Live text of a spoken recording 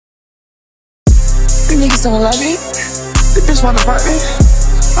These niggas don't love me. This bitch wanna fuck me.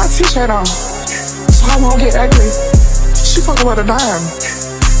 My t-shirt on, so I won't get ugly. She fucking with a dime.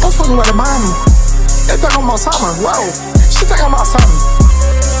 I'm fucking with a mom. They think I'm on something. Whoa, she think I'm on something.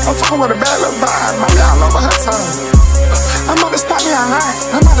 I'm fucking with a bad little vibe. My y'all over her tongue. I'm about to stop me alright.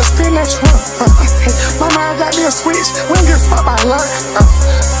 I'm about to spin that trunk. I say, my mind got me a switch. We don't get fucked by luck.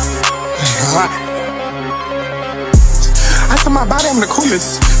 I feel my body, I'm the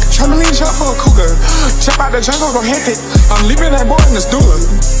coolest. Trampoline jump for a cougar. Jump out the jungle, go hectic. I'm leaving that boy in the stool.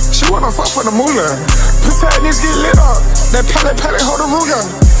 She wanna fuck for the moolah. Pussy ass niggas get lit up. That pellet, hold a Ruger.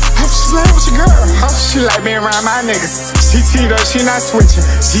 She's laying with your girl. She like being around my niggas. She teed up, she not switching.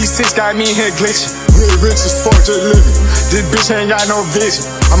 G6 got me in here glitching. Real rich as fuck, just living. This bitch ain't got no vision.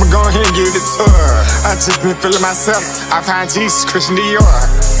 I'ma go ahead and give it to her. I just been feeling myself. I find Jesus, Christian Dior.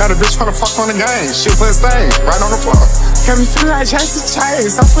 Got a bitch wanna fuck on the game. She'll put a stain right on the floor. Got me feeling like Jason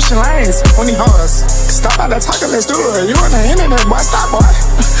Chase. I'm switching lanes on these hoes. Stop out there talking, let's do it. You on the internet, boy, stop, boy.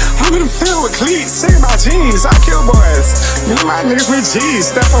 I'm in the field with cleats, singing about G's. I kill boys. Me and my niggas with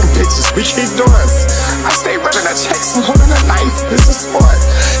G's. Step on bitches, we keep doors. I stay running the checks and holding a knife. It's a sport.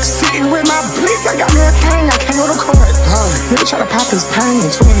 Sitting with my blick, I got me a king. I can't go to court. Nigga try to pop his pain,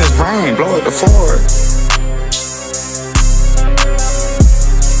 two in his brain, blow it to Ford.